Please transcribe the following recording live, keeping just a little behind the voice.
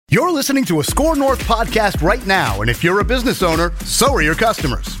You're listening to a Score North podcast right now, and if you're a business owner, so are your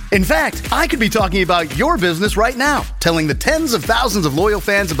customers. In fact, I could be talking about your business right now, telling the tens of thousands of loyal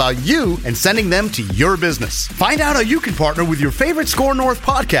fans about you and sending them to your business. Find out how you can partner with your favorite Score North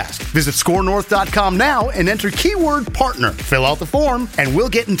podcast. Visit scorenorth.com now and enter keyword partner. Fill out the form, and we'll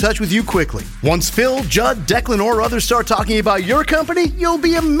get in touch with you quickly. Once Phil, Judd, Declan, or others start talking about your company, you'll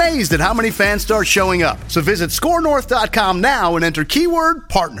be amazed at how many fans start showing up. So visit scorenorth.com now and enter keyword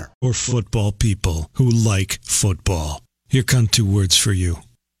partner. Or football people who like football. Here come two words for you.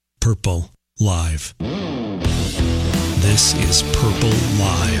 Purple Live. This is Purple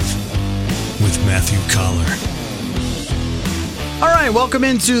Live with Matthew Collar. All right, welcome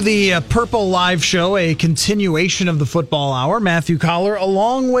into the Purple Live Show, a continuation of the football hour. Matthew Collar,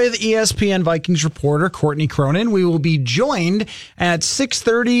 along with ESPN Vikings reporter Courtney Cronin. We will be joined at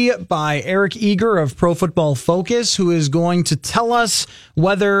 6:30 by Eric Eager of Pro Football Focus, who is going to tell us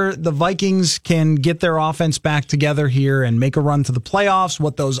whether the Vikings can get their offense back together here and make a run to the playoffs,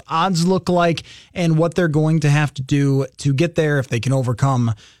 what those odds look like, and what they're going to have to do to get there if they can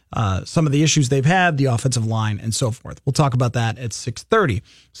overcome some of the issues they've had, the offensive line, and so forth. We'll talk about that at 6:30.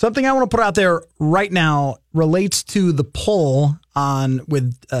 Something I want to put out there right now relates to the poll on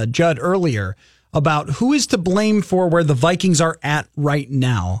with Judd earlier about who is to blame for where the Vikings are at right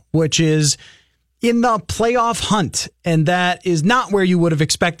now, which is in the playoff hunt. And that is not where you would have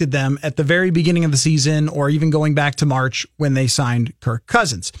expected them at the very beginning of the season or even going back to March when they signed Kirk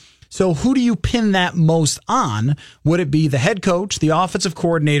Cousins. So who do you pin that most on? Would it be the head coach, the offensive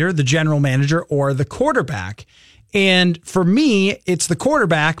coordinator, the general manager, or the quarterback? And for me, it's the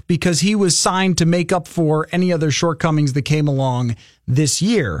quarterback because he was signed to make up for any other shortcomings that came along this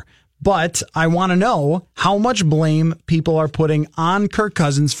year. But I want to know how much blame people are putting on Kirk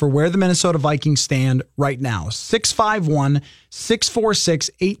Cousins for where the Minnesota Vikings stand right now.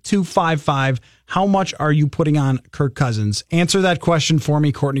 651-646-8255. How much are you putting on Kirk Cousins? Answer that question for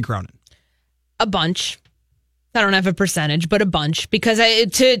me, Courtney Cronin. A bunch. I don't have a percentage, but a bunch. Because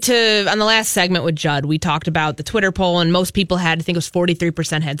on the last segment with Judd, we talked about the Twitter poll, and most people had, I think it was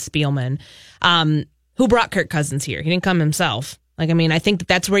 43% had Spielman. Who brought Kirk Cousins here? He didn't come himself. I think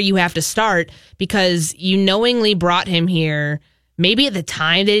that's where you have to start because you knowingly brought him here. Maybe at the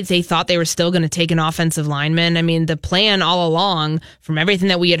time they thought they were still going to take an offensive lineman. The plan all along from everything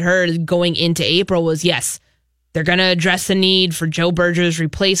that we had heard going into April was, yes, they're going to address the need for Joe Berger's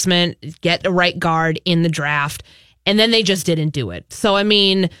replacement, get a right guard in the draft, and then they just didn't do it. So,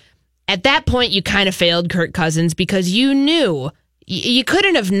 at that point, you kind of failed Kirk Cousins because you knew, you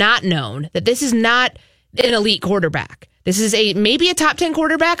couldn't have not known that this is not an elite quarterback. This is maybe a top 10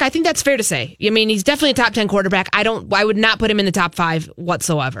 quarterback. I think that's fair to say. He's definitely a top 10 quarterback. I would not put him in the top 5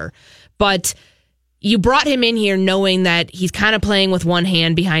 whatsoever. But you brought him in here knowing that he's kind of playing with one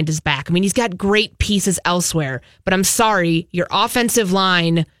hand behind his back. He's got great pieces elsewhere. But I'm sorry, your offensive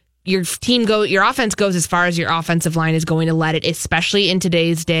line, your offense goes as far as your offensive line is going to let it, especially in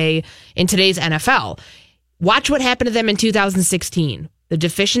today's day, in today's NFL. Watch what happened to them in 2016. The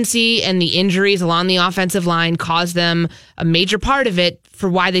deficiency and the injuries along the offensive line caused them a major part of it for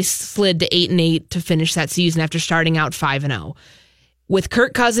why they slid to 8-8 to finish that season after starting out 5-0. With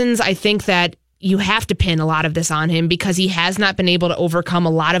Kirk Cousins, I think that you have to pin a lot of this on him because he has not been able to overcome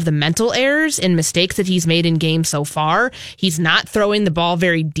a lot of the mental errors and mistakes that he's made in games so far. He's not throwing the ball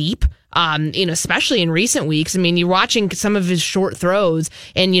very deep. Especially in recent weeks. You're watching some of his short throws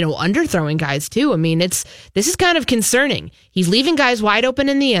and, underthrowing guys too. This is kind of concerning. He's leaving guys wide open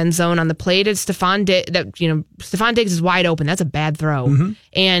in the end zone on the play to Stephon Diggs. Stephon Diggs is wide open. That's a bad throw. Mm-hmm.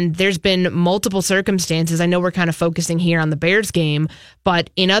 And there's been multiple circumstances. I know we're kind of focusing here on the Bears game, but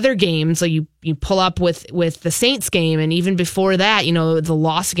in other games, so you pull up with the Saints game, and even before that, the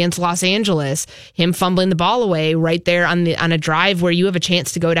loss against Los Angeles, him fumbling the ball away right there on a drive where you have a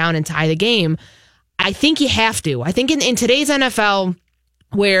chance to go down and tie the game. I think you have to. I think in today's NFL,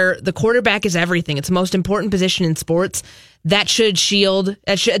 where the quarterback is everything, it's the most important position in sports, that should yield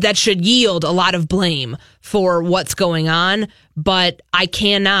a lot of blame for what's going on. But I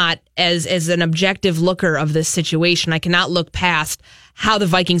cannot, as an objective looker of this situation, I cannot look past how the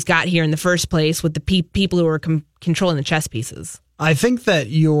Vikings got here in the first place with the people who are controlling the chess pieces. I think that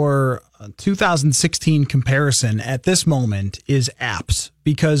your 2016 comparison at this moment is apt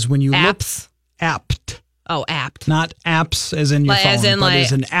because when you look apt. Oh, apt. Not apps as in your phone, but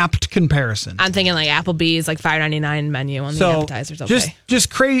as an apt comparison. I'm thinking like Applebee's, like $5.99 menu on the appetizers. Okay.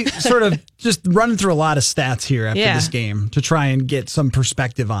 Just running through a lot of stats here after this game to try and get some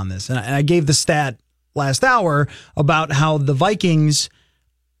perspective on this. And I gave the stat last hour about how the Vikings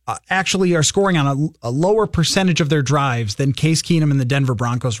actually are scoring on a lower percentage of their drives than Case Keenum and the Denver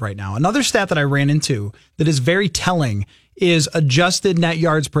Broncos right now. Another stat that I ran into that is very telling is adjusted net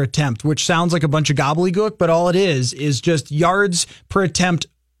yards per attempt, which sounds like a bunch of gobbledygook, but all it is just yards per attempt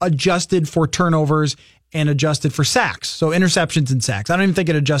adjusted for turnovers and adjusted for sacks. So interceptions and sacks. I don't even think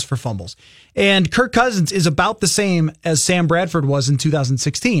it adjusts for fumbles. And Kirk Cousins is about the same as Sam Bradford was in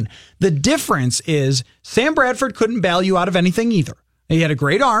 2016. The difference is Sam Bradford couldn't bail you out of anything either. He had a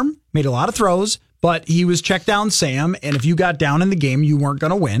great arm, made a lot of throws, but he was check down Sam, and if you got down in the game, you weren't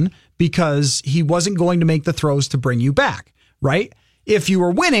going to win because he wasn't going to make the throws to bring you back, right? If you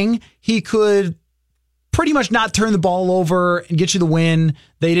were winning, he could pretty much not turn the ball over and get you the win.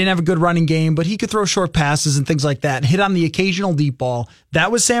 They didn't have a good running game, but he could throw short passes and things like that and hit on the occasional deep ball.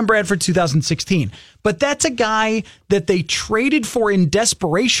 That was Sam Bradford 2016. But that's a guy that they traded for in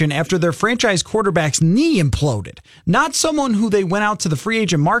desperation after their franchise quarterback's knee imploded. Not someone who they went out to the free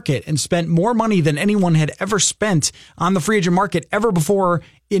agent market and spent more money than anyone had ever spent on the free agent market ever before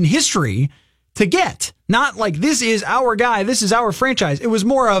in history to get. Not like, this is our guy, this is our franchise. It was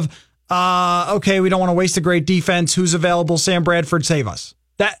more of, okay, we don't want to waste a great defense. Who's available? Sam Bradford, save us.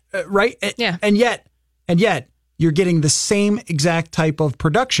 That right? Yeah. And yet, you're getting the same exact type of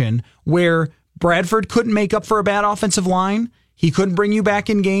production where Bradford couldn't make up for a bad offensive line. He couldn't bring you back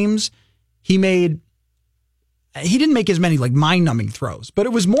in games. He didn't make as many like mind-numbing throws, but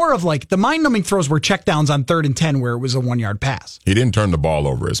it was more of like the mind-numbing throws were checkdowns on 3rd and 10 where it was a 1-yard pass. He didn't turn the ball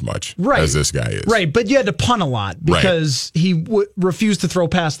over as much as this guy is. Right, but you had to punt a lot because he refused to throw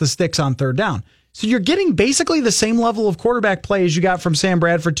past the sticks on 3rd down. So you're getting basically the same level of quarterback play as you got from Sam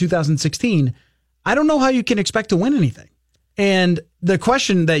Bradford 2016. I don't know how you can expect to win anything. And the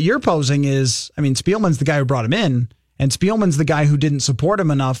question that you're posing is, I mean, Spielman's the guy who brought him in, and Spielman's the guy who didn't support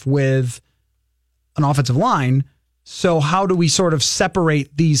him enough with an offensive line. So how do we sort of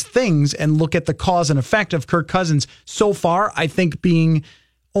separate these things and look at the cause and effect of Kirk Cousins so far, I think, being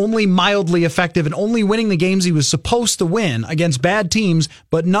only mildly effective and only winning the games he was supposed to win against bad teams,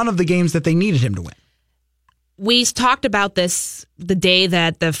 but none of the games that they needed him to win. We talked about this the day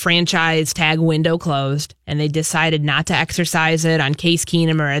that the franchise tag window closed, and they decided not to exercise it on Case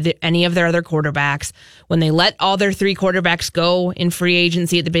Keenum or any of their other quarterbacks when they let all their 3 quarterbacks go in free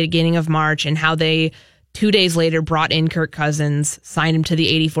agency at the beginning of March, and how they 2 days later brought in Kirk Cousins, signed him to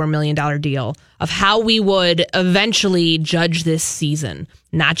the $84 million deal, of how we would eventually judge this season.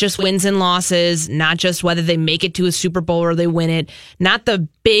 Not just wins and losses, not just whether they make it to a Super Bowl or they win it, not the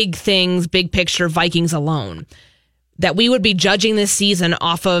big things, big picture Vikings alone. That we would be judging this season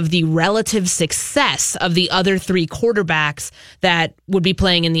off of the relative success of the other 3 quarterbacks that would be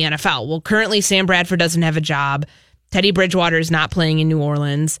playing in the NFL. Well, currently Sam Bradford doesn't have a job. Teddy Bridgewater is not playing in New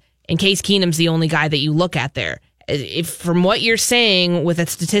Orleans. And Case Keenum's the only guy that you look at there. If from what you're saying with a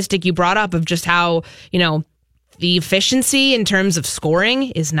statistic you brought up of just how, the efficiency in terms of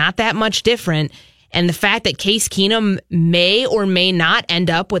scoring is not that much different. And the fact that Case Keenum may or may not end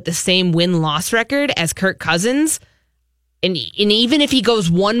up with the same win-loss record as Kirk Cousins, and even if he goes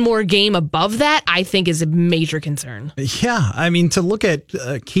one more game above that, I think is a major concern. Yeah, I mean, to look at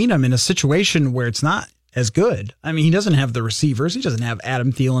Keenum in a situation where it's not as good. I mean, he doesn't have the receivers. He doesn't have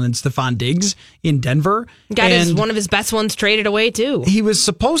Adam Thielen and Stephon Diggs in Denver. Got one of his best ones traded away, too. He was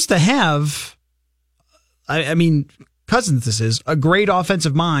supposed to have, I mean, Cousins, this is, a great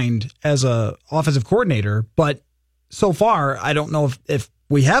offensive mind as a offensive coordinator, but so far, I don't know if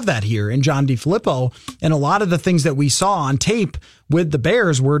we have that here in John DeFilippo, and a lot of the things that we saw on tape with the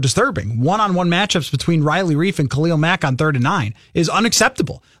Bears were disturbing. One-on-one matchups between Riley Reiff and Khalil Mack on 3rd and 9 is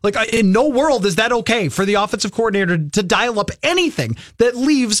unacceptable. Like, in no world is that okay for the offensive coordinator to dial up anything that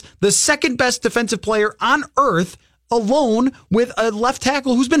leaves the second best defensive player on earth alone with a left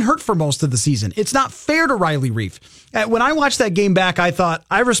tackle who's been hurt for most of the season. It's not fair to Riley Reiff. When I watched that game back, I thought,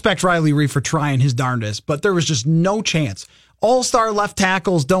 I respect Riley Reiff for trying his darndest, but there was just no chance. All-star left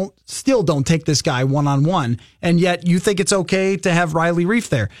tackles still don't take this guy one-on-one, and yet you think it's okay to have Riley Reiff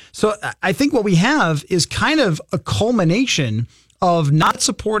there. So I think what we have is kind of a culmination of not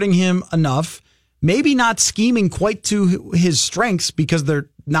supporting him enough, maybe not scheming quite to his strengths because they're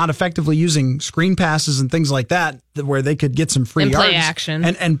not effectively using screen passes and things like that, where they could get some free yards. Play action.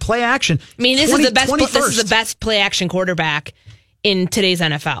 And play action. I mean, this is the best play action quarterback in today's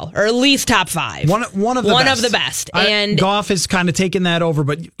NFL, or at least top 5. One of the best. And Goff has kind of taken that over,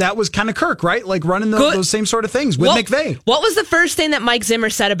 but that was kind of Kirk, right? Like running those same sort of things with McVay. What was the first thing that Mike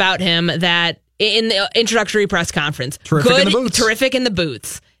Zimmer said about him that in the introductory press conference? Terrific in the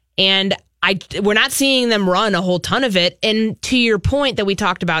boots. And we're not seeing them run a whole ton of it. And to your point that we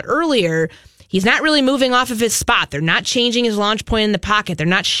talked about earlier, He's not really moving off of his spot. They're not changing his launch point in the pocket. They're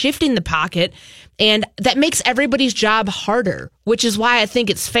not shifting the pocket. And that makes everybody's job harder, which is why I think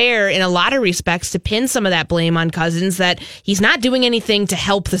it's fair in a lot of respects to pin some of that blame on Cousins, that he's not doing anything to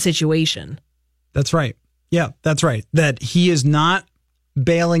help the situation. That's right. Yeah, that's right. That he is not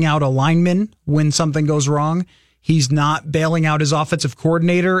bailing out a lineman when something goes wrong. He's not bailing out his offensive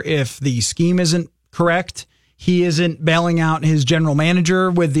coordinator if the scheme isn't correct. He isn't bailing out his general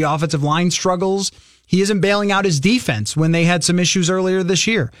manager with the offensive line struggles. He isn't bailing out his defense when they had some issues earlier this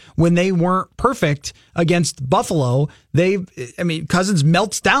year. When they weren't perfect against Buffalo, Cousins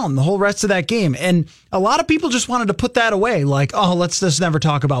melts down the whole rest of that game. And a lot of people just wanted to put that away. Like, oh, let's just never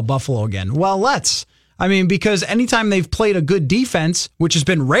talk about Buffalo again. Well, let's. Because anytime they've played a good defense, which has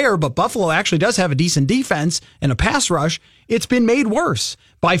been rare, but Buffalo actually does have a decent defense and a pass rush, it's been made worse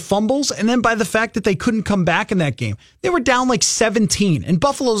by fumbles and then by the fact that they couldn't come back in that game. They were down like 17, and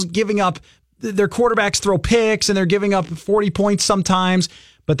Buffalo's giving up. Their quarterbacks throw picks, and they're giving up 40 points sometimes,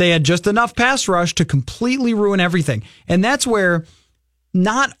 but they had just enough pass rush to completely ruin everything. And that's where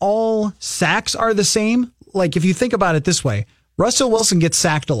not all sacks are the same. Like, if you think about it this way, Russell Wilson gets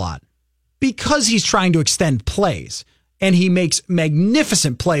sacked a lot because he's trying to extend plays, and he makes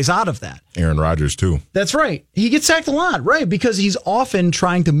magnificent plays out of that. Aaron Rodgers, too. That's right. He gets sacked a lot, right? Because he's often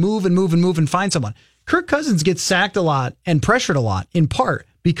trying to move and find someone. Kirk Cousins gets sacked a lot and pressured a lot, in part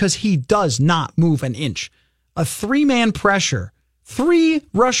because he does not move an inch. A 3-man pressure, 3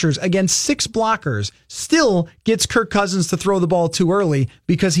 rushers against 6 blockers still gets Kirk Cousins to throw the ball too early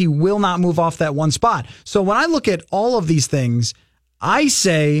because he will not move off that one spot. So when I look at all of these things, I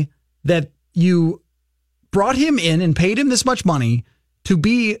say that you brought him in and paid him this much money to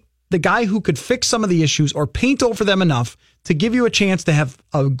be the guy who could fix some of the issues or paint over them enough to give you a chance to have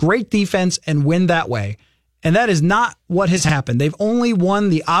a great defense and win that way. And that is not what has happened. They've only won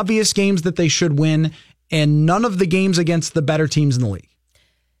the obvious games that they should win, and none of the games against the better teams in the league.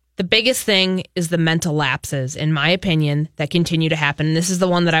 The biggest thing is the mental lapses, in my opinion, that continue to happen. And this is the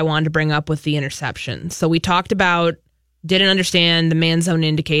one that I wanted to bring up with the interception. So we talked about, didn't understand the man zone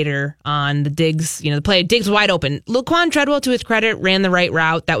indicator on the Diggs, the play. Diggs wide open. Laquan Treadwell, to his credit, ran the right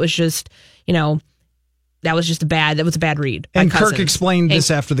route. That was just, that was a bad read. And Kirk explained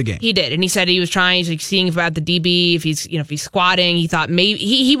this after the game. He did, and he said he was trying, seeing about the DB, if he's squatting. He thought maybe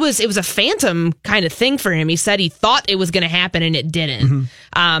it was a phantom kind of thing for him. He said he thought it was going to happen and it didn't,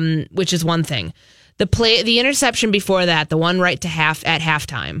 which is one thing. The interception before that, the one right to at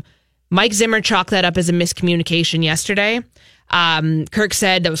halftime, Mike Zimmer chalked that up as a miscommunication yesterday. Kirk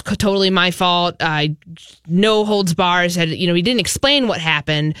said that was totally my fault. No holds bars. Said, he didn't explain what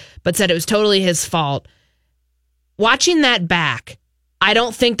happened, but said it was totally his fault. Watching that back, I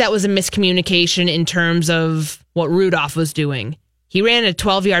don't think that was a miscommunication in terms of what Rudolph was doing. He ran a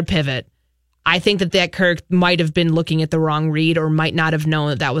 12-yard pivot. I think that Kirk might have been looking at the wrong read or might not have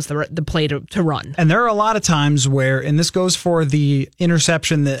known that was the play to run. And there are a lot of times where, and this goes for the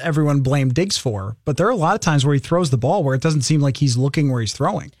interception that everyone blamed Diggs for, but there are a lot of times where he throws the ball where it doesn't seem like he's looking where he's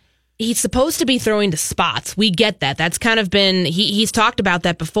throwing. He's supposed to be throwing to spots. We get that. That's kind of been, he's talked about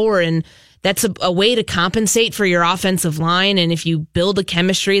that before, and that's a way to compensate for your offensive line. And if you build a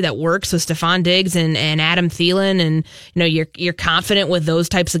chemistry that works with Stephon Diggs and Adam Thielen, and you're confident with those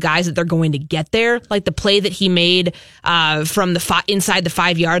types of guys that they're going to get there, like the play that he made from the inside the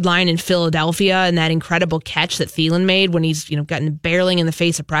 5-yard line in Philadelphia, and that incredible catch that Thielen made when he's gotten barreling in the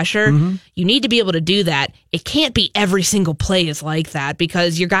face of pressure. You need to be able to do that. It can't be every single play is like that,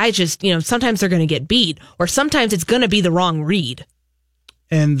 because your guys just sometimes they're going to get beat, or sometimes it's going to be the wrong read.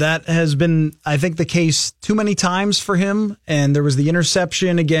 And that has been, I think, the case too many times for him. And there was the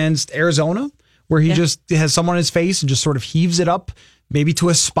interception against Arizona where he just has someone in his face and just sort of heaves it up, maybe to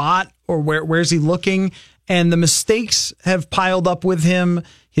a spot, or where's he looking? And the mistakes have piled up with him.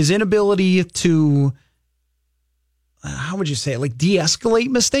 His inability to, how would you say it, like de-escalate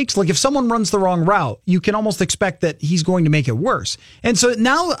mistakes? Like if someone runs the wrong route, you can almost expect that he's going to make it worse. And so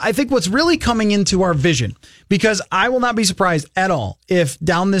now I think what's really coming into our vision, because I will not be surprised at all if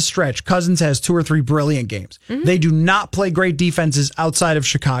down this stretch, Cousins has 2 or 3 brilliant games. They do not play great defenses outside of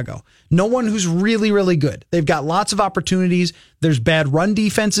Chicago. No one who's really, really good. They've got lots of opportunities. There's bad run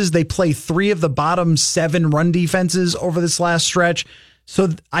defenses. They play 3 of the bottom 7 run defenses over this last stretch. So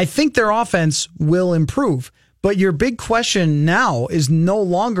I think their offense will improve. But your big question now is no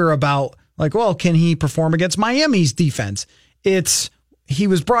longer about, like, well, can he perform against Miami's defense? It's, he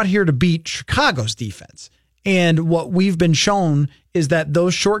was brought here to beat Chicago's defense. And what we've been shown is that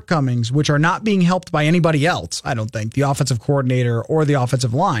those shortcomings, which are not being helped by anybody else, I don't think, the offensive coordinator or the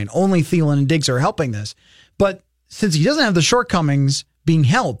offensive line, only Thielen and Diggs are helping this. But since he doesn't have the shortcomings being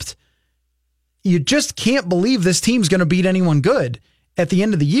helped, you just can't believe this team's going to beat anyone good at the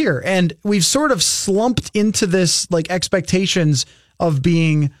end of the year. And we've sort of slumped into this like expectations of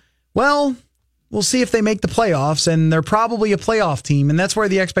being, well, we'll see if they make the playoffs, and they're probably a playoff team. And that's where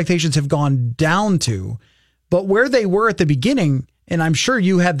the expectations have gone down to. But where they were at the beginning, and I'm sure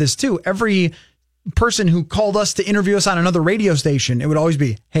you had this too, every person who called us to interview us on another radio station, it would always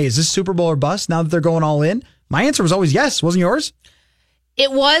be, hey, is this Super Bowl or bust now that they're going all in? My answer was always yes. Wasn't yours?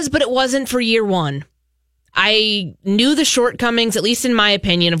 It was, but it wasn't for year one. I knew the shortcomings, at least in my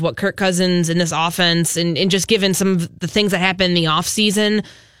opinion, of what Kirk Cousins in this offense, and just given some of the things that happened in the offseason.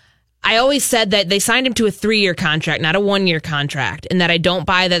 I always said that they signed him to a 3-year contract, not a 1-year contract, and that I don't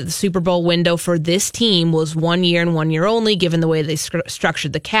buy that the Super Bowl window for this team was 1 year and 1 year only, given the way they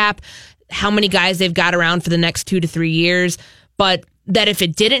structured the cap, how many guys they've got around for the next 2 to 3 years, but that if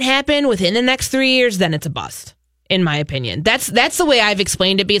it didn't happen within the next 3 years, then it's a bust, in my opinion. That's the way I've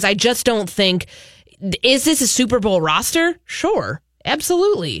explained it, because I just don't think, is this a Super Bowl roster? Sure,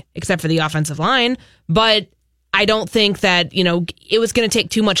 absolutely, except for the offensive line, but I don't think that, it was going to take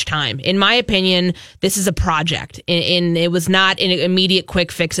too much time. In my opinion, this is a project, and it was not an immediate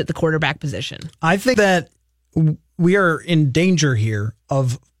quick fix at the quarterback position. I think that we are in danger here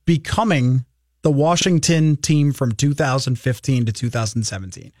of becoming the Washington team from 2015 to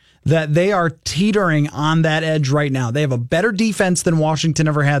 2017. That they are teetering on that edge right now. They have a better defense than Washington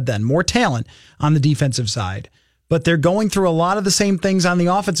ever had then, more talent on the defensive side. But they're going through a lot of the same things on the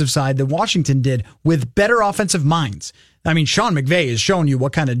offensive side that Washington did with better offensive minds. I mean, Sean McVay has shown you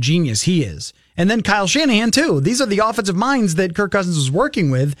what kind of genius he is. And then Kyle Shanahan, too. These are the offensive minds that Kirk Cousins was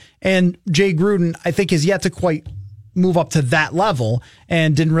working with. And Jay Gruden, I think, has yet to quite move up to that level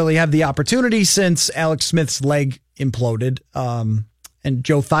and didn't really have the opportunity since Alex Smith's leg imploded. And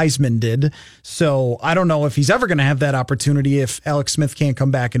Joe Theismann did. So I don't know if he's ever going to have that opportunity if Alex Smith can't come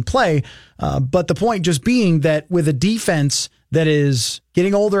back and play. But the point just being that with a defense that is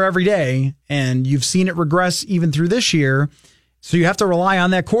getting older every day, and you've seen it regress even through this year, so you have to rely on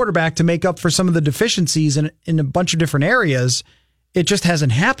that quarterback to make up for some of the deficiencies in a bunch of different areas. It just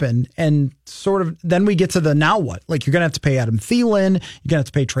hasn't happened. And sort of then we get to the now what? Like, you're going to have to pay Adam Thielen. You're going to have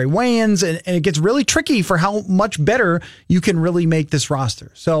to pay Trey Wayans. And it gets really tricky for how much better you can really make this roster.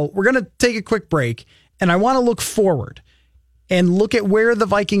 So we're going to take a quick break. And I want to look forward and look at where the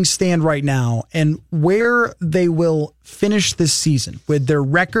Vikings stand right now and where they will finish this season with their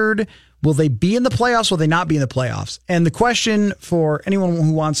record. Will they be in the playoffs? Will they not be in the playoffs? And the question for anyone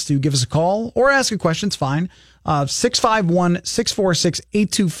who wants to give us a call or ask a question, it's fine.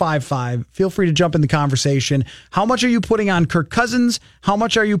 651-646-8255. Feel free to jump in the conversation. How much are you putting on Kirk Cousins? How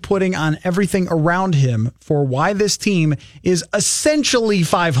much are you putting on everything around him for why this team is essentially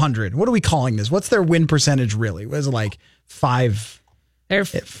 500? What are we calling this? What's their win percentage really? What is it, like 5.5?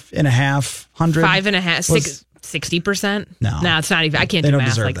 5.5, 60%? No, it's not even. I can't do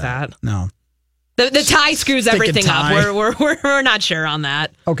math like that. No. The tie screws everything up. We're not sure on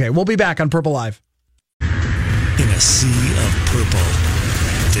that. Okay, we'll be back on Purple Live. In a sea of purple,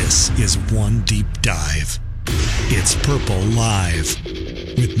 this is One Deep Dive. It's Purple Live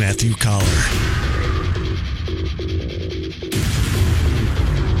with Matthew Collar.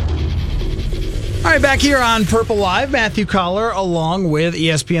 All right, back here on Purple Live, Matthew Collar, along with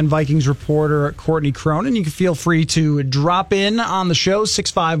ESPN Vikings reporter Courtney Cronin. You can feel free to drop in on the show,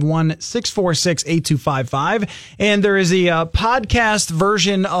 651-646-8255. And there is a podcast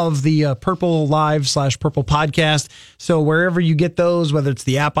version of the Purple Live / Purple Podcast. So wherever you get those, whether it's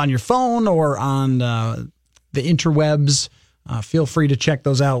the app on your phone or on the interwebs, feel free to check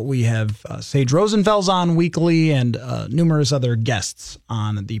those out. We have Sage Rosenfels on weekly and numerous other guests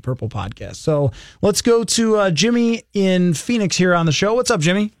on the Purple Podcast. So let's go to Jimmy in Phoenix here on the show. What's up,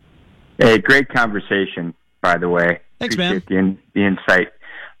 Jimmy? Hey, great conversation, by the way. Thanks, Appreciate man. The insight.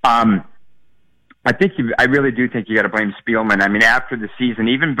 I really do think you got to blame Spielman. I mean, after the season,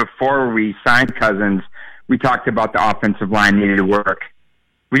 even before we signed Cousins, we talked about the offensive line needed to work.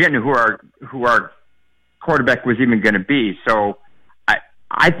 We didn't know who our quarterback was even going to be. So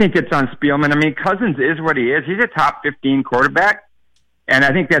I think it's on Spielman. I mean, Cousins is what he is. He's a top 15 quarterback, and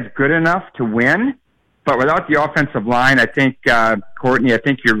I think that's good enough to win. But without the offensive line, I think, Courtney, I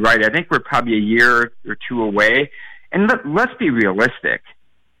think you're right. I think we're probably a year or two away. And let's be realistic.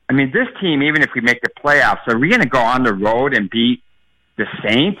 I mean, this team, even if we make the playoffs, are we going to go on the road and beat the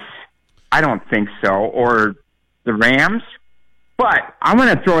Saints? I don't think so. Or the Rams? But I'm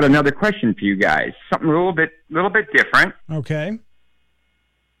going to throw out another question for you guys. Something a little bit different. Okay.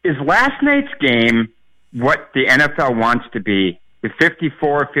 Is last night's game what the NFL wants to be? The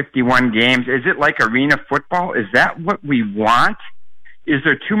 54, 51 games? Is it like arena football? Is that what we want? Is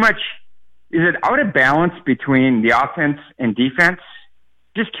there too much Is it out of balance between the offense and defense?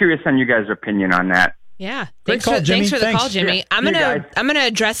 Just curious on you guys' opinion on that. Yeah. Thanks for the call, Jimmy. Yeah. I'm gonna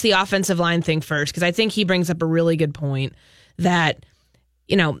address the offensive line thing first because I think he brings up a really good point that,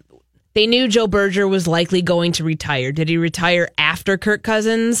 they knew Joe Berger was likely going to retire. Did he retire after Kirk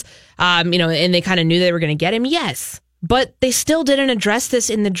Cousins? And they kind of knew they were going to get him? Yes. But they still didn't address this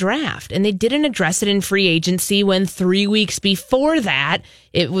in the draft, and they didn't address it in free agency when 3 weeks before that,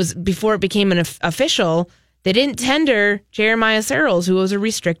 before it became an official, they didn't tender Jeremiah Searles, who was a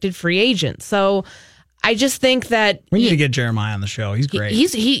restricted free agent. So I just think that we need to get Jeremiah on the show. He's great.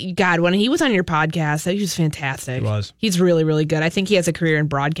 When he was on your podcast, he was fantastic. He was. He's really, really good. I think he has a career in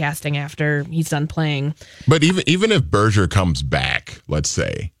broadcasting after he's done playing. But even if Berger comes back, let's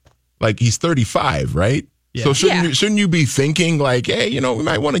say, like he's 35, right? Yeah. So shouldn't you be thinking like, hey, we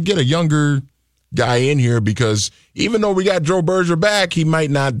might want to get a younger guy in here because even though we got Joe Berger back, he might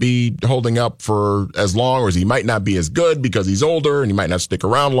not be holding up for as long, or he might not be as good because he's older and he might not stick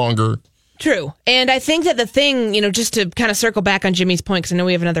around longer. True. And I think that the thing, just to kind of circle back on Jimmy's point, because I know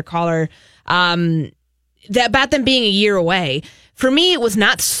we have another caller, that about them being a year away. For me, it was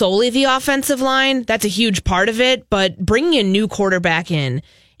not solely the offensive line. That's a huge part of it. But bringing a new quarterback in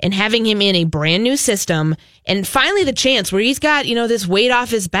and having him in a brand new system and finally the chance where he's got, this weight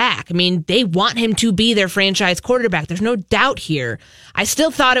off his back. I mean, they want him to be their franchise quarterback. There's no doubt here. I still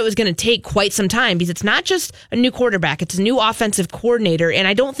thought it was going to take quite some time because it's not just a new quarterback. It's a new offensive coordinator. And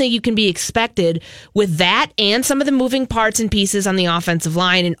I don't think you can be expected with that and some of the moving parts and pieces on the offensive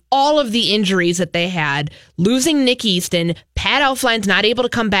line and all of the injuries that they had. Losing Nick Easton, Pat Elflein's not able to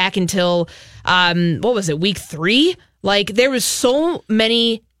come back until, week 3? Like, there was so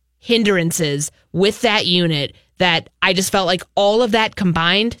many hindrances with that unit that I just felt like all of that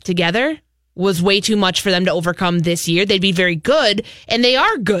combined together was way too much for them to overcome this year. They'd be very good, and they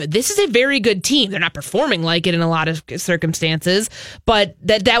are good. This is a very good team. They're not performing like it in a lot of circumstances, but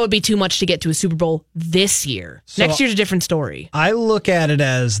that would be too much to get to a Super Bowl this year. So next year's a different story. I look at it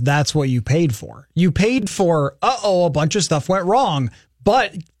as that's what you paid for. You paid for, a bunch of stuff went wrong,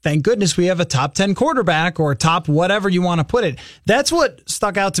 but thank goodness we have a top 10 quarterback or top whatever you want to put it. That's what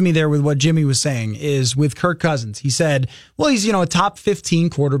stuck out to me there with what Jimmy was saying is with Kirk Cousins. He said, well, he's, a top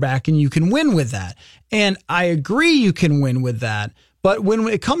 15 quarterback and you can win with that. And I agree you can win with that. But when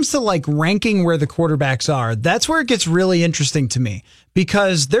it comes to like ranking where the quarterbacks are, that's where it gets really interesting to me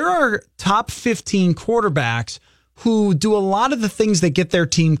because there are top 15 quarterbacks who do a lot of the things that get their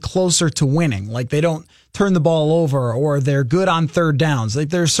team closer to winning. Like they don't turn the ball over or they're good on third downs. Like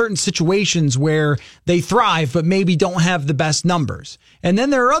there are certain situations where they thrive, but maybe don't have the best numbers. And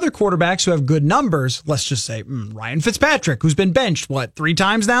then there are other quarterbacks who have good numbers. Let's just say Ryan Fitzpatrick, who's been benched, 3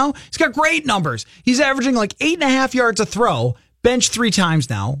 times now? He's got great numbers. He's averaging like 8.5 yards a throw, benched 3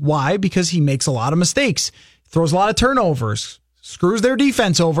 times now. Why? Because he makes a lot of mistakes, throws a lot of turnovers, screws their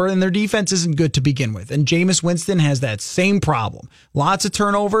defense over, and their defense isn't good to begin with. And Jameis Winston has that same problem. Lots of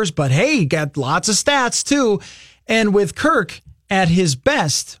turnovers, but hey, got lots of stats too. And with Kirk at his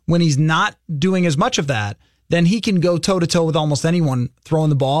best, when he's not doing as much of that, then he can go toe-to-toe with almost anyone throwing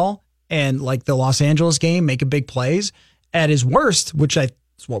the ball and, like the Los Angeles game, making big plays. At his worst, which is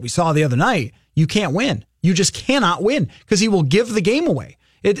what we saw the other night, you can't win. You just cannot win because he will give the game away.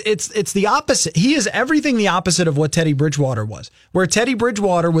 It's the opposite. He is everything the opposite of what Teddy Bridgewater was, where Teddy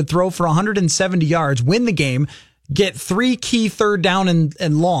Bridgewater would throw for 170 yards, win the game, get 3 key third down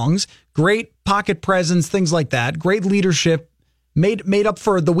and longs, great pocket presence, things like that, great leadership, made up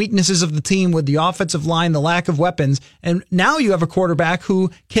for the weaknesses of the team with the offensive line, the lack of weapons. And now you have a quarterback who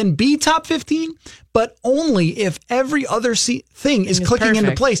can be top 15, but only if every other thing is clicking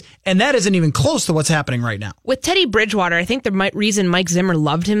into place. And that isn't even close to what's happening right now. With Teddy Bridgewater, I think the reason Mike Zimmer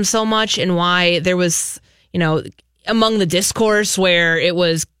loved him so much and why there was, among the discourse where it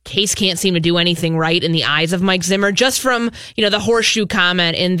was Case can't seem to do anything right in the eyes of Mike Zimmer, just from, the horseshoe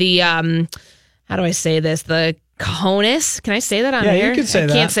comment in the, how do I say this? The cojones. Can I say that on air? Yeah, you can say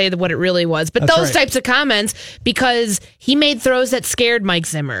that. I can't say what it really was, but that's those right. Types of comments because he made throws that scared Mike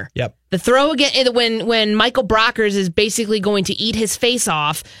Zimmer. Yep. The throw again when Michael Brockers is basically going to eat his face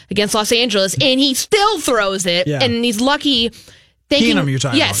off against Los Angeles, and he still throws it, and he's lucky. Keenum, you're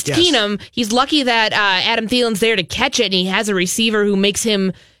talking about. Yes, Keenum. He's lucky that Adam Thielen's there to catch it, and he has a receiver who makes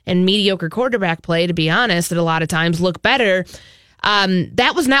him and mediocre quarterback play, to be honest, at a lot of times look better.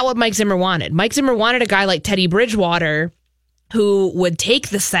 That was not what Mike Zimmer wanted. Mike Zimmer wanted a guy like Teddy Bridgewater who would take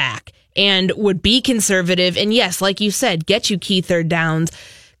the sack and would be conservative. And yes, like you said, get you key third downs.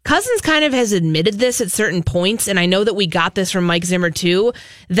 Cousins kind of has admitted this at certain points. And I know that we got this from Mike Zimmer too,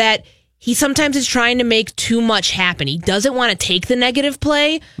 that he sometimes is trying to make too much happen. He doesn't want to take the negative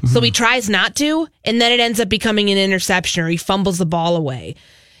play, so he tries not to, and then it ends up becoming an interception or he fumbles the ball away.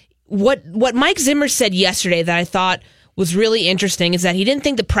 What Mike Zimmer said yesterday that I thought was really interesting is that he didn't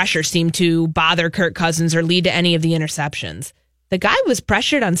think the pressure seemed to bother Kirk Cousins or lead to any of the interceptions. The guy was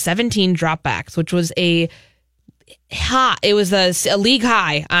pressured on 17 dropbacks, which was a league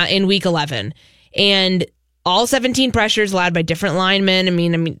high in Week 11, and all 17 pressures allowed by different linemen. I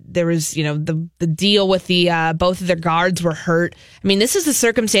mean, there was, the deal with the both of their guards were hurt. I mean, this is the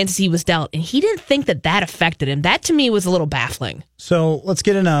circumstances he was dealt, and he didn't think that affected him. That to me was a little baffling. So let's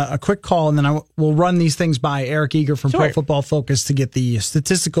get in a quick call, and then we'll run these things by Eric Eager from Sure. Pro Football Focus to get the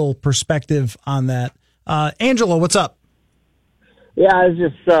statistical perspective on that. Angelo, what's up? Yeah, I was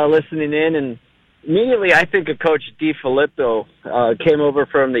just listening in, and immediately I think of Coach DiFilippo came over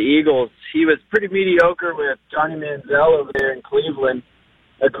from the Eagles. He was pretty mediocre with Johnny Manziel over there in Cleveland,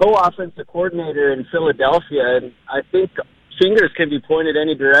 a co-offensive coordinator in Philadelphia, and I think fingers can be pointed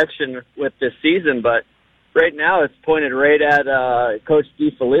any direction with this season, but right now it's pointed right at Coach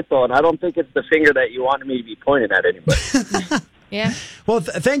DiFilippo, and I don't think it's the finger that you wanted me to be pointing at anybody. Yeah. Well,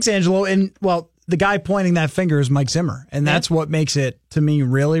 thanks, Angelo. And, the guy pointing that finger is Mike Zimmer. And that's what makes it, to me,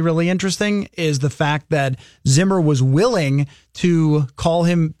 really, really interesting is the fact that Zimmer was willing to call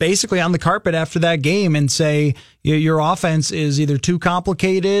him basically on the carpet after that game and say, your offense is either too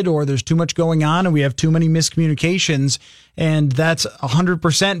complicated or there's too much going on and we have too many miscommunications. And that's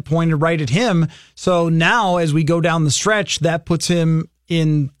 100% pointed right at him. So now as we go down the stretch, that puts him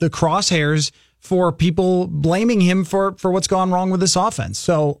in the crosshairs for people blaming him for what's gone wrong with this offense.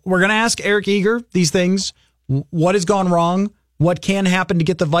 So we're going to ask Eric Eager these things. What has gone wrong? What can happen to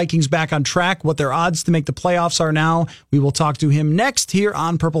get the Vikings back on track? What their odds to make the playoffs are now? We will talk to him next here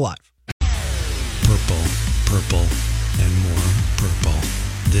on Purple Live. Purple, purple, and more purple.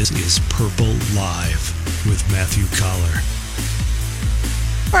 This is Purple Live with Matthew Collar.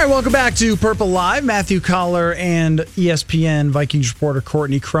 All right, welcome back to Purple Live. Matthew Collar and ESPN Vikings reporter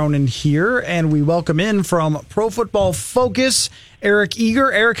Courtney Cronin here, and we welcome in from Pro Football Focus, Eric Eager.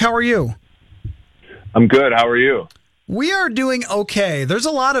 Eric, how are you? I'm good. How are you? We are doing okay. There's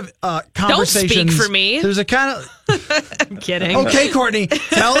a lot of conversations. Don't speak for me. There's a kind of... I'm kidding. Okay, Courtney,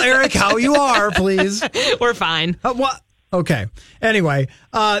 tell Eric how you are, please. We're fine. What? Okay. Anyway,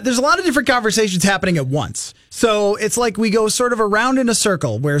 there's a lot of different conversations happening at once. So it's like we go sort of around in a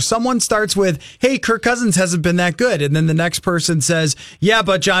circle where someone starts with, hey, Kirk Cousins hasn't been that good. And then the next person says, yeah,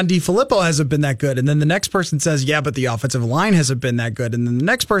 but John DiFilippo hasn't been that good. And then the next person says, yeah, but the offensive line hasn't been that good. And then the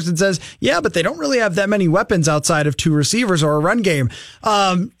next person says, yeah, but they don't really have that many weapons outside of two receivers or a run game.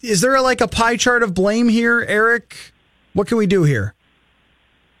 Is there like a pie chart of blame here, Eric? What can we do here?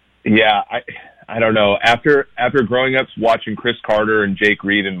 Yeah, I don't know. After growing up watching Chris Carter and Jake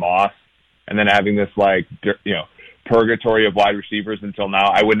Reed and Moss, and then having this purgatory of wide receivers until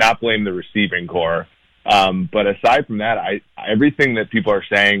now, I would not blame the receiving core. But aside from that, everything that people are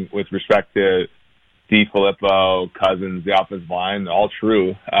saying with respect to DiFilippo, Cousins, the offensive line, all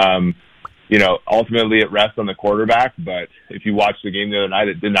true. Ultimately it rests on the quarterback. But if you watched the game the other night,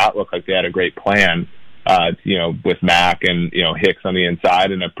 it did not look like they had a great plan. With Mack and, Hicks on the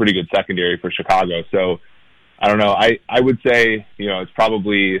inside and a pretty good secondary for Chicago. So I don't know. I would say, it's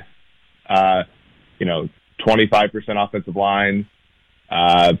probably, 25% offensive line,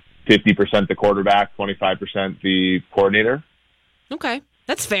 50% the quarterback, 25% the coordinator. Okay.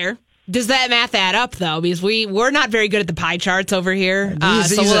 That's fair. Does that math add up though? Because we're not very good at the pie charts over here.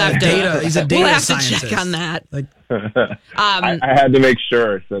 He's a data scientist. Check on that. I had to make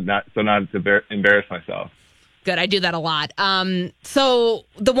sure so not to embarrass myself. Good. I do that a lot. So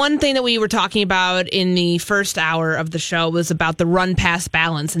the one thing that we were talking about in the first hour of the show was about the run-pass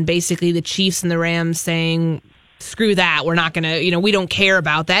balance, and basically the Chiefs and the Rams saying, screw that, we're not going to, we don't care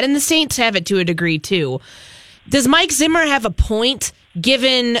about that. And the Saints have it to a degree too. Does Mike Zimmer have a point,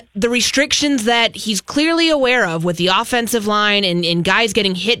 given the restrictions that he's clearly aware of with the offensive line and guys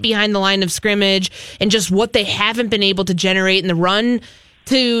getting hit behind the line of scrimmage and just what they haven't been able to generate in the run?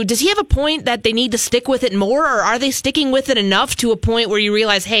 Does he have a point that they need to stick with it more, or are they sticking with it enough to a point where you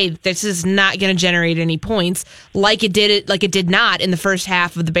realize, hey, this is not going to generate any points like it did not in the first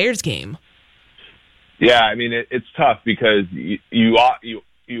half of the Bears game? Yeah, I mean it's tough because you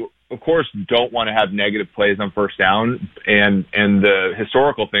of course don't want to have negative plays on first down, and the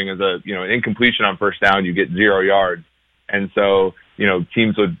historical thing is an incompletion on first down, you get 0 yards, and so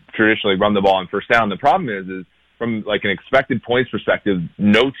teams would traditionally run the ball on first down. The problem is from like an expected points perspective,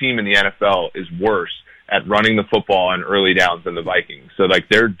 no team in the NFL is worse at running the football on early downs than the Vikings. So like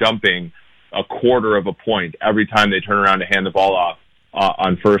they're dumping a quarter of a point every time they turn around to hand the ball off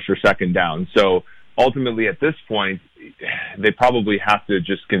on first or second down. So ultimately, at this point, they probably have to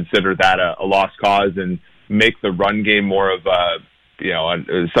just consider that a lost cause and make the run game more of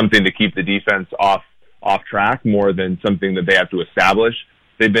something to keep the defense off track more than something that they have to establish.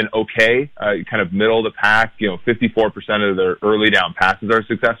 They've been okay, kind of middle of the pack. 54% of their early down passes are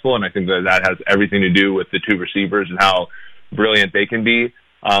successful, and I think that has everything to do with the two receivers and how brilliant they can be.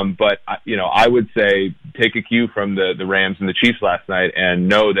 But I would say take a cue from the Rams and the Chiefs last night, and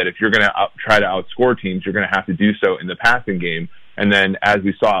know that if you're going to try to outscore teams, you're going to have to do so in the passing game. And then, as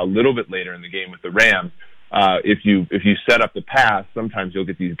we saw a little bit later in the game with the Rams, if you set up the pass, sometimes you'll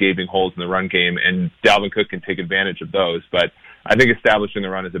get these gaping holes in the run game, and Dalvin Cook can take advantage of those. But I think establishing the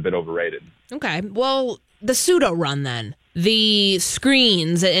run is a bit overrated. Okay, well, the pseudo run then. The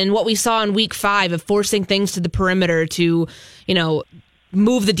screens and what we saw in week 5 of forcing things to the perimeter to,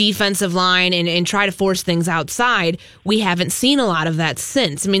 move the defensive line and try to force things outside. We haven't seen a lot of that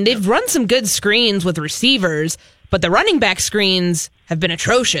since. I mean, they've run some good screens with receivers, but the running back screens have been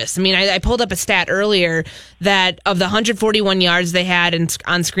atrocious. I mean, I pulled up a stat earlier that of the 141 yards they had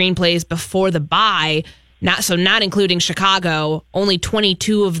on screen plays before the bye, not including Chicago, only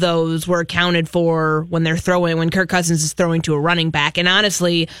 22 of those were accounted for when Kirk Cousins is throwing to a running back. And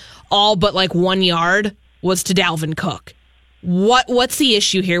honestly, all but like 1 yard was to Dalvin Cook. What's the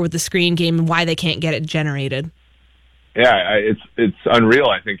issue here with the screen game and why they can't get it generated? Yeah, it's unreal.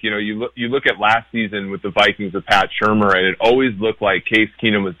 I think you look at last season with the Vikings with Pat Shurmur, and it always looked like Case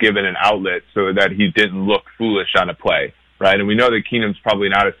Keenum was given an outlet so that he didn't look foolish on a play, right? And we know that Keenum's probably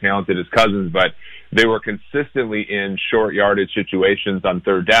not as talented as Cousins, but they were consistently in short yardage situations on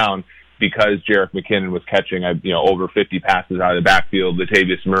third down because Jerick McKinnon was catching over 50 passes out of the backfield,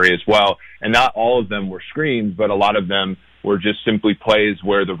 Latavius Murray as well, and not all of them were screens, but a lot of them were just simply plays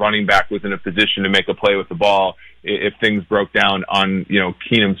where the running back was in a position to make a play with the ball if things broke down on,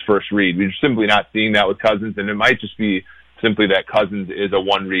 Keenum's first read. We're simply not seeing that with Cousins, and it might just be simply that Cousins is a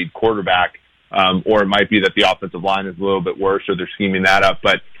one-read quarterback, or it might be that the offensive line is a little bit worse, or they're scheming that up.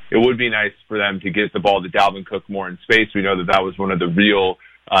 But it would be nice for them to get the ball to Dalvin Cook more in space. We know that was one of the real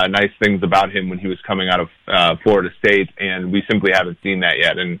nice things about him when he was coming out of Florida State, and we simply haven't seen that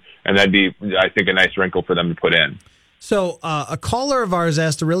yet. And that'd be, I think, a nice wrinkle for them to put in. So a caller of ours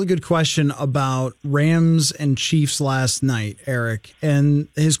asked a really good question about Rams and Chiefs last night, Eric. And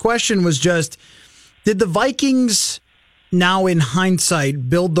his question was just, did the Vikings now in hindsight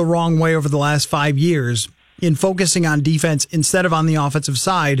build the wrong way over the last 5 years in focusing on defense instead of on the offensive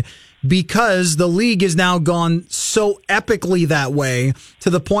side, because the league has now gone so epically that way to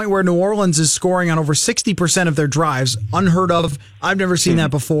the point where New Orleans is scoring on over 60% of their drives? Unheard of. I've never seen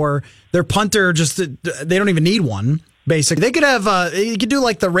that before. Their punter they don't even need one. Basically, they could have you could do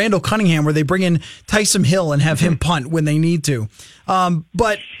like the Randall Cunningham where they bring in Taysom Hill and have him punt when they need to.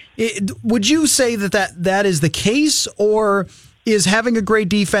 But would you say that is the case, or is having a great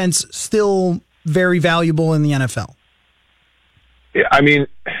defense still very valuable in the NFL? Yeah, I mean,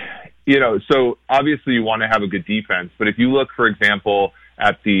 so obviously you want to have a good defense, but if you look, for example,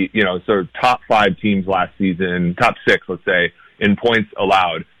 at the top 5 teams last season, top 6, let's say, in points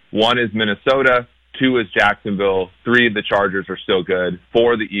allowed, 1 is Minnesota. 2 is Jacksonville, 3 the Chargers are still good,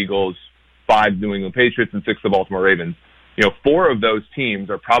 4 the Eagles, 5 New England Patriots, and 6 the Baltimore Ravens. 4 of those teams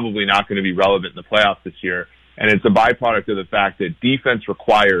are probably not going to be relevant in the playoffs this year, and it's a byproduct of the fact that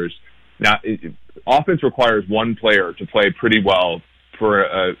offense requires one player to play pretty well for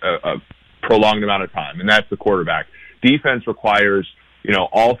a prolonged amount of time, and that's the quarterback. Defense requires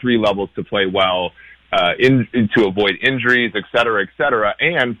all 3 levels to play well, to avoid injuries, et cetera,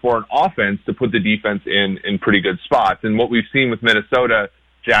 and for an offense to put the defense in pretty good spots. And what we've seen with Minnesota,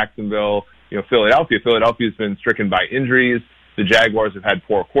 Jacksonville, Philadelphia's been stricken by injuries. The Jaguars have had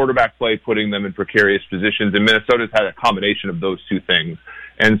poor quarterback play, putting them in precarious positions, and Minnesota's had a combination of those 2 things.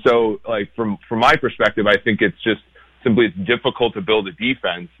 And so, from my perspective, I think it's just simply it's difficult to build a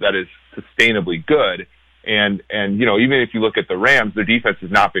defense that is sustainably good. And even if you look at the Rams, their defense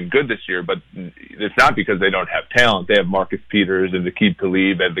has not been good this year, but it's not because they don't have talent. They have Marcus Peters and Aqib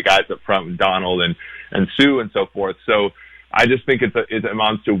Talib and the guys up front with Donald and Sue and so forth. So I just think it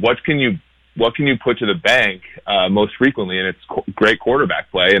amounts to what can you put to the bank most frequently, and it's great quarterback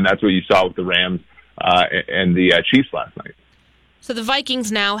play, and that's what you saw with the Rams and the Chiefs last night. So the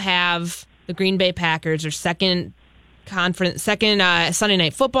Vikings now have the Green Bay Packers, their second Sunday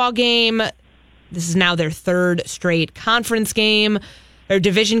night football game. This is now their 3rd straight conference game or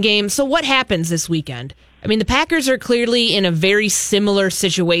division game. So what happens this weekend? I mean, the Packers are clearly in a very similar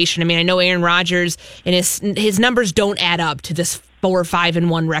situation. I mean, I know Aaron Rodgers and his numbers don't add up to this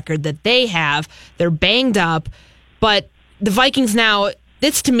 4-5-1 record that they have. They're banged up, but the Vikings now,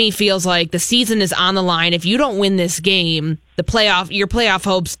 this to me feels like the season is on the line. If you don't win this game, your playoff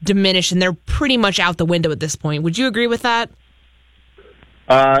hopes diminish, and they're pretty much out the window at this point. Would you agree with that?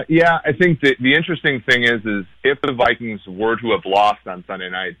 Yeah, I think the interesting thing is if the Vikings were to have lost on Sunday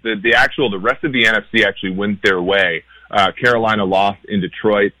night, the rest of the NFC actually went their way. Carolina lost in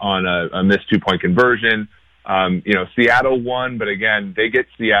Detroit on a missed 2-point conversion. Seattle won, but again, they get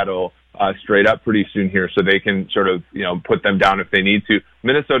Seattle straight up pretty soon here, so they can sort of, put them down if they need to.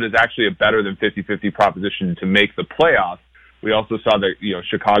 Minnesota is actually a better than 50-50 proposition to make the playoffs. We also saw that,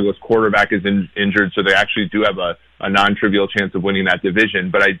 Chicago's quarterback is injured, so they actually do have a non-trivial chance of winning that division.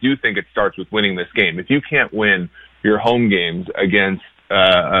 But I do think it starts with winning this game. If you can't win your home games against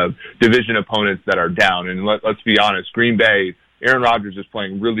division opponents that are down, and let's be honest, Green Bay, Aaron Rodgers is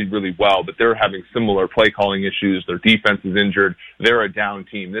playing really, really well, but they're having similar play calling issues. Their defense is injured. They're a down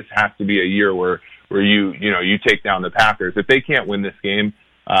team. This has to be a year where you take down the Packers. If they can't win this game,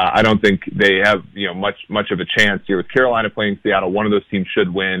 I don't think they have much of a chance here. With Carolina playing Seattle, one of those teams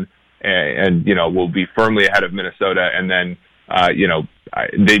should win, and will be firmly ahead of Minnesota. And then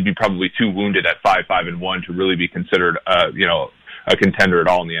they'd be probably too wounded at 5-5-1 to really be considered a contender at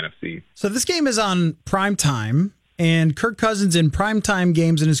all in the NFC. So this game is on prime time, and Kirk Cousins in primetime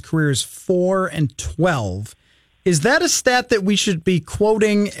games in his career is 4-12. Is that a stat that we should be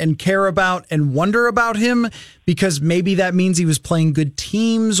quoting and care about and wonder about him? Because maybe that means he was playing good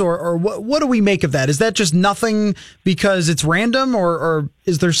teams, or what do we make of that? Is that just nothing because it's random, or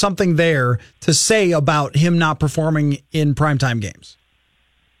is there something there to say about him not performing in primetime games?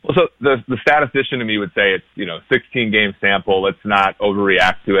 Well, so the statistician to me would say it's, 16 game sample. Let's not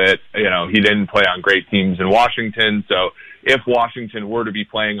overreact to it. He didn't play on great teams in Washington. So if Washington were to be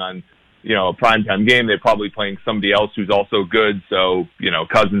playing on, a primetime game, they're probably playing somebody else who's also good. So,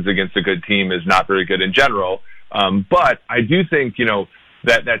 Cousins against a good team is not very good in general. But I do think,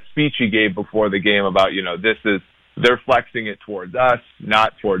 that speech he gave before the game about, they're flexing it towards us,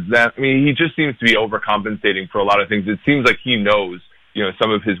 not towards them. I mean, he just seems to be overcompensating for a lot of things. It seems like he knows,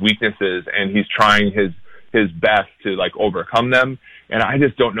 some of his weaknesses, and he's trying his best to overcome them. And I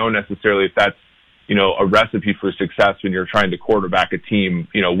just don't know necessarily if that's, a recipe for success when you're trying to quarterback a team,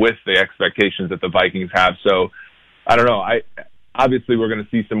 with the expectations that the Vikings have. So I don't know. Obviously we're going to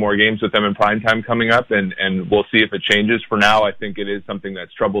see some more games with them in primetime coming up, and we'll see if it changes. For now, I think it is something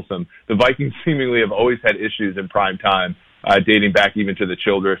that's troublesome. The Vikings seemingly have always had issues in primetime, dating back even to the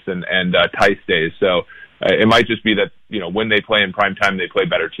Childress and Tice days. So it might just be that, when they play in primetime, they play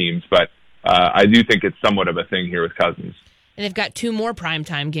better teams. But I do think it's somewhat of a thing here with Cousins. And they've got 2 more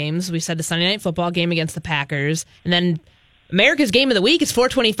primetime games. We said the Sunday Night Football game against the Packers. And then America's Game of the Week is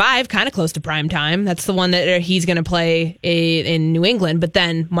 4:25, kind of close to primetime. That's the one that he's going to play in New England, but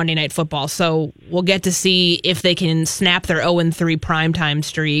then Monday Night Football. So we'll get to see if they can snap their 0-3 primetime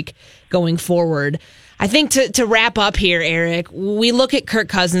streak going forward. I think to wrap up here, Eric, we look at Kirk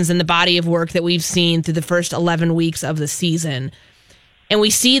Cousins and the body of work that we've seen through the first 11 weeks of the season. And we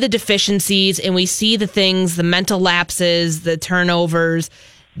see the deficiencies, and we see the things, the mental lapses, the turnovers,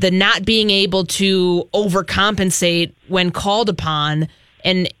 the not being able to overcompensate when called upon.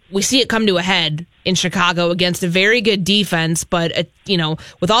 And we see it come to a head in Chicago against a very good defense. But,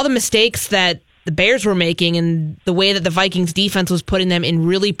 with all the mistakes that the Bears were making and the way that the Vikings defense was putting them in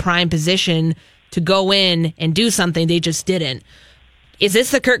really prime position to go in and do something, they just didn't. Is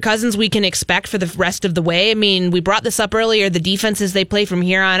this the Kirk Cousins we can expect for the rest of the way? I mean, we brought this up earlier. The defenses they play from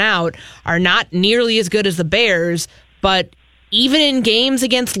here on out are not nearly as good as the Bears, but even in games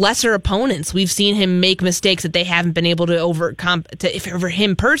against lesser opponents, we've seen him make mistakes that they haven't been able to for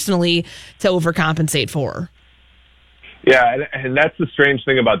him personally to overcompensate for. Yeah, and that's the strange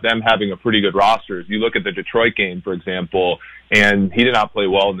thing about them having a pretty good roster. Is you look at the Detroit game, for example, and he did not play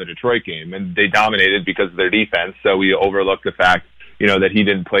well in the Detroit game, and they dominated because of their defense. So we overlooked the fact, that he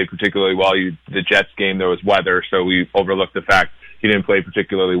didn't play particularly well. The Jets game, there was weather, so we overlooked the fact he didn't play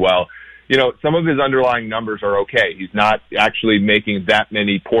particularly well. Some of his underlying numbers are okay. He's not actually making that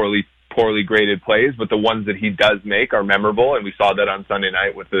many poorly graded plays, but the ones that he does make are memorable, and we saw that on Sunday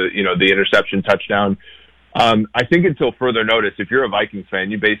night with the interception touchdown. I think until further notice, if you're a Vikings fan,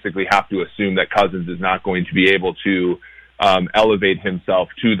 you basically have to assume that Cousins is not going to be able to elevate himself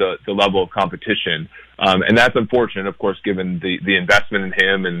to the level of competition. And that's unfortunate, of course, given the investment in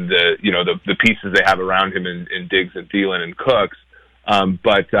him and the pieces they have around him in Diggs and Thielen and Cooks. I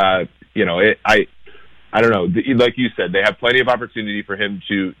don't know. Like you said, they have plenty of opportunity for him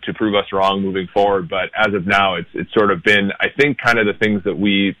to prove us wrong moving forward. But as of now, it's sort of been, I think, kind of the things that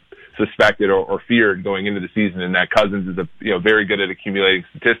we suspected or feared going into the season, and that Cousins is very good at accumulating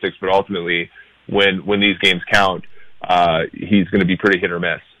statistics, but ultimately when these games count, he's going to be pretty hit or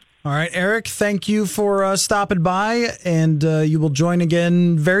miss. All right, Eric, thank you for stopping by, and you will join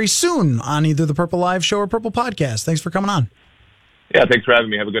again very soon on either the Purple Live Show or Purple Podcast. Thanks for coming on. Yeah, thanks for having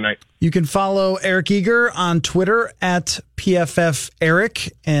me. Have a good night. You can follow Eric Eager on Twitter at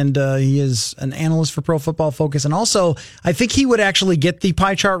PFFEric, and he is an analyst for Pro Football Focus. And also, I think he would actually get the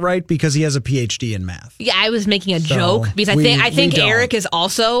pie chart right because he has a PhD in math. Yeah, I was making a joke because I think Eric has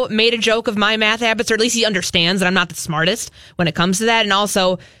also made a joke of my math habits, or at least he understands that I'm not the smartest when it comes to that. And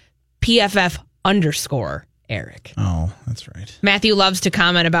also, PFF_Eric. Oh, that's right. Matthew loves to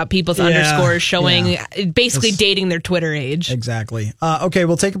comment about people's underscores showing basically dating their Twitter age. Exactly. Okay,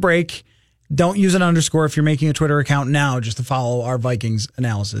 we'll take a break. Don't use an underscore if you're making a Twitter account now just to follow our Vikings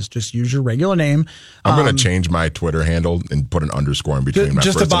analysis. Just use your regular name. I'm going to change my Twitter handle and put an underscore in between my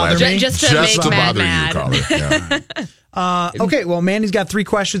just first to bother and last me? Just to make Matt bother mad. you, caller. Yeah. Okay, well, Manny's got 3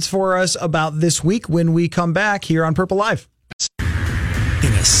 questions for us about this week when we come back here on Purple Live.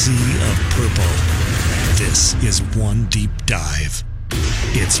 In a sea of purple, this is One Deep Dive.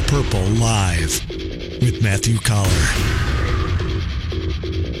 It's Purple Live with Matthew Collar.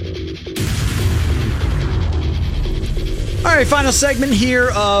 All right, final segment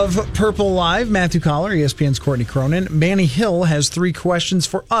here of Purple Live. Matthew Collar, ESPN's Courtney Cronin. Manny Hill has 3 questions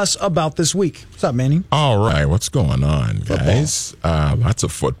for us about this week. What's up, Manny? All right, what's going on, guys? Lots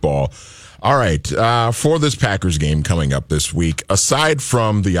of football. All right, for this Packers game coming up this week, aside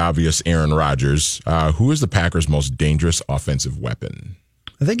from the obvious Aaron Rodgers, who is the Packers' most dangerous offensive weapon?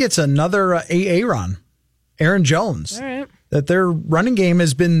 I think it's another Aaron Jones. All right. That their running game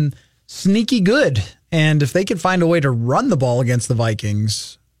has been sneaky good. And if they could find a way to run the ball against the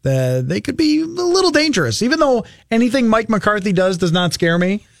Vikings, they could be a little dangerous. Even though anything Mike McCarthy does not scare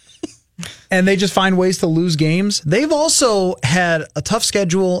me, and they just find ways to lose games. They've also had a tough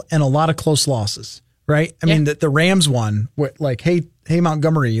schedule and a lot of close losses, right? I mean, the Rams won, like, hey,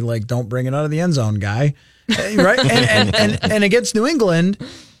 Montgomery, like, don't bring it out of the end zone, guy, right? And against New England,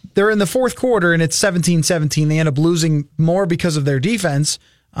 they're in the fourth quarter, and it's 17-17. They end up losing more because of their defense,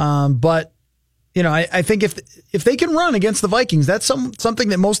 but you know, I think if they can run against the Vikings, that's something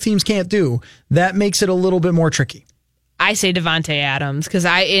that most teams can't do. That makes it a little bit more tricky. I say Devontae Adams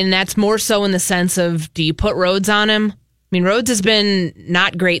and that's more so in the sense of, do you put Rhodes on him? I mean, Rhodes has been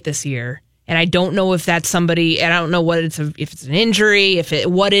not great this year, and I don't know if that's somebody. I don't know if it's an injury,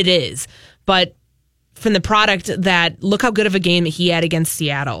 what it is, but from the product that look how good of a game that he had against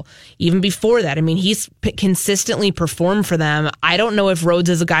Seattle. Even before that, I mean, he's consistently performed for them. I don't know if Rhodes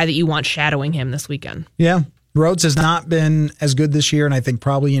is a guy that you want shadowing him this weekend. Yeah, Rhodes has not been as good this year, and I think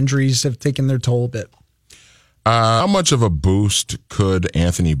probably injuries have taken their toll a bit. How much of a boost could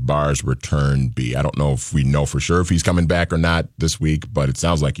Anthony Barr's return be? I don't know if we know for sure if he's coming back or not this week, but it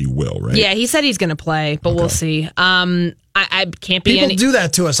sounds like he will, right? Yeah, he said he's going to play, but we'll see. I can't be. People do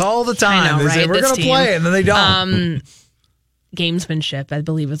that to us all the time. I know, right? Say, we're going to play, and then they don't. Gamesmanship, I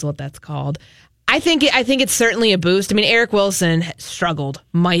believe, is what that's called. I think it's certainly a boost. I mean, Eric Wilson struggled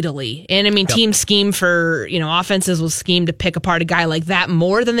mightily, and I mean, teams scheme for offenses will scheme to pick apart a guy like that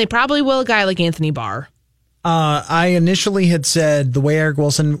more than they probably will a guy like Anthony Barr. I initially had said the way Eric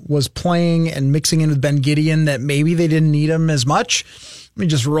Wilson was playing and mixing in with Ben Gideon that maybe they didn't need him as much. Let me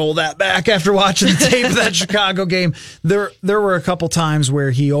just roll that back after watching the tape of that Chicago game. There were a couple times where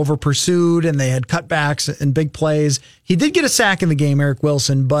he over pursued and they had cutbacks and big plays. He did get a sack in the game, Eric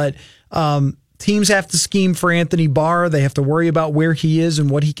Wilson, but teams have to scheme for Anthony Barr. They have to worry about where he is and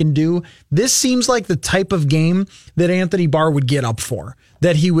what he can do. This seems like the type of game that Anthony Barr would get up for.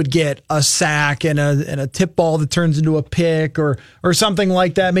 That he would get a sack and a tip ball that turns into a pick or something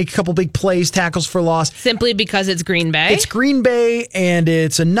like that, make a couple big plays, tackles for loss. Simply because it's Green Bay? It's Green Bay, and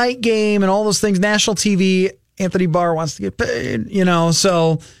it's a night game and all those things. National TV, Anthony Barr wants to get paid,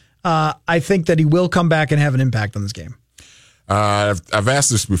 so I think that he will come back and have an impact on this game. I've asked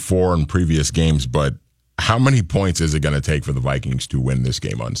this before in previous games, but how many points is it going to take for the Vikings to win this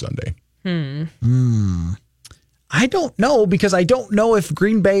game on Sunday? I don't know, because I don't know if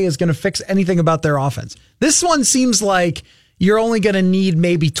Green Bay is going to fix anything about their offense. This one seems like you're only going to need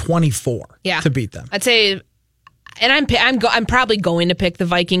maybe 24 to beat them. I'd say, and I'm probably going to pick the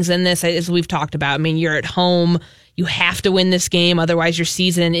Vikings in this, as we've talked about. I mean, you're at home. You have to win this game. Otherwise, your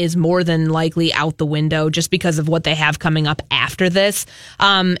season is more than likely out the window just because of what they have coming up after this.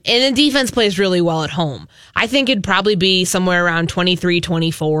 And the defense plays really well at home. I think it'd probably be somewhere around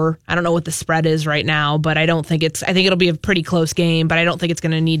 23-24. I don't know what the spread is right now, but I think it'll be a pretty close game, but I don't think it's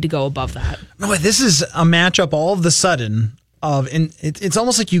going to need to go above that. No, this is a matchup all of a sudden and it's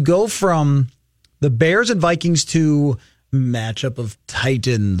almost like you go from the Bears and Vikings to matchup of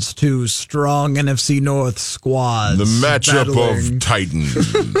Titans, two strong NFC North squads. The matchup battling. of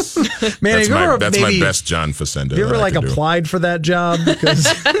Titans. Man, that's my best John Facenda. Have you ever applied for that job? Because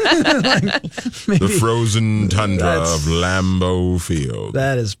the frozen tundra of Lambeau Field.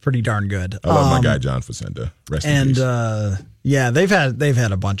 That is pretty darn good. I love my guy John Facenda. Rest in peace. Yeah, they've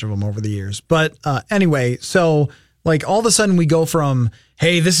had a bunch of them over the years. But anyway, so all of a sudden we go from,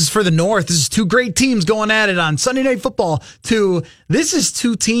 hey, this is for the North, this is two great teams going at it on Sunday Night Football, to this is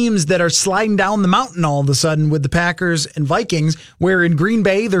two teams that are sliding down the mountain all of a sudden with the Packers and Vikings, where in Green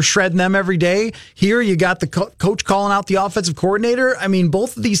Bay, they're shredding them every day. Here you got the coach calling out the offensive coordinator. I mean,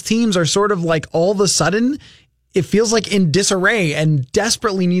 both of these teams are sort of all of a sudden, it feels like in disarray and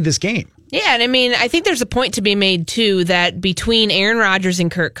desperately need this game. Yeah, and I mean, I think there's a point to be made, too, that between Aaron Rodgers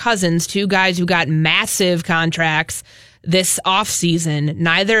and Kirk Cousins, two guys who got massive contracts this offseason,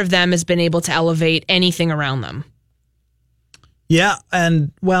 neither of them has been able to elevate anything around them. Yeah,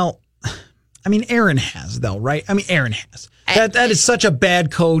 and, well, I mean, Aaron has, though, right? I mean, Aaron has. That is such a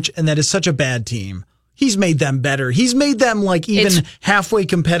bad coach, and that is such a bad team. He's made them better. He's made them even halfway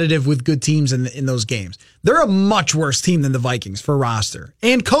competitive with good teams in those games. They're a much worse team than the Vikings for roster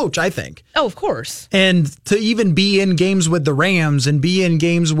and coach, I think. Oh, of course. And to even be in games with the Rams and be in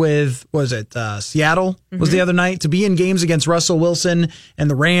games with, Seattle was the other night, to be in games against Russell Wilson and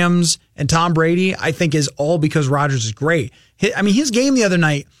the Rams and Tom Brady, I think is all because Rodgers is great. His game the other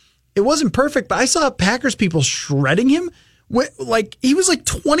night, it wasn't perfect, but I saw Packers people shredding him. He was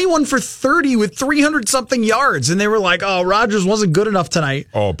 21 for 30 with 300-something yards, and they were like, oh, Rodgers wasn't good enough tonight.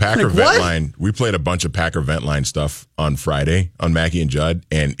 Oh, Packer Vent Line. We played a bunch of Packer Vent Line stuff on Friday on Mackie and Judd,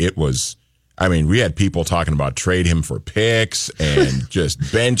 and it was, we had people talking about trade him for picks and just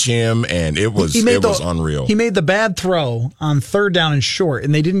bench him, and it was unreal. He made the bad throw on 3rd down and short,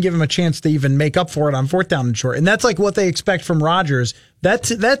 and they didn't give him a chance to even make up for it on 4th down and short, and that's what they expect from Rodgers.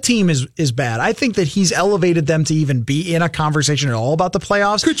 That team is bad. I think that he's elevated them to even be in a conversation at all about the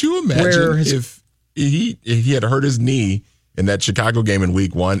playoffs. Could you imagine if he had hurt his knee in that Chicago game in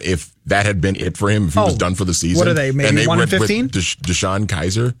Week 1? If that had been it for him, if he was done for the season, what are they? Maybe 1-15. Deshaun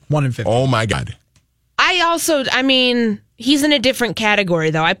Kaiser, 1-15. Oh my God! He's in a different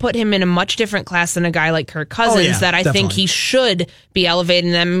category, though. I put him in a much different class than a guy like Kirk Cousins that I think he should be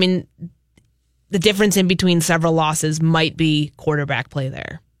elevating them. The difference in between several losses might be quarterback play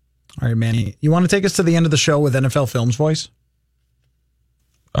there. All right, Manny, you want to take us to the end of the show with NFL Films voice?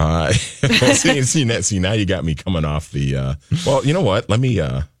 See, now you got me coming off the. Well, you know what? Let me.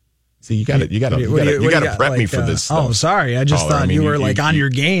 See, you got to prep me for this stuff. Oh, sorry, I just thought you were on your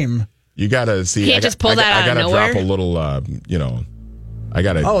game. You got to see. Can't just pull that out of nowhere. I got to drop a little. I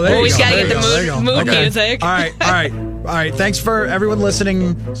got to. Oh, there always you go. Got to get the mood music. All right. Thanks for everyone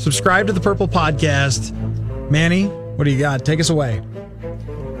listening. Subscribe to the Purple Podcast. Manny, what do you got? Take us away.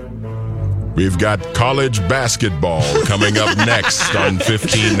 We've got college basketball coming up next on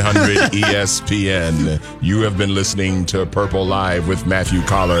 1500 ESPN. You have been listening to Purple Live with Matthew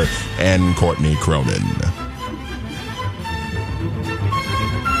Collar and Courtney Cronin.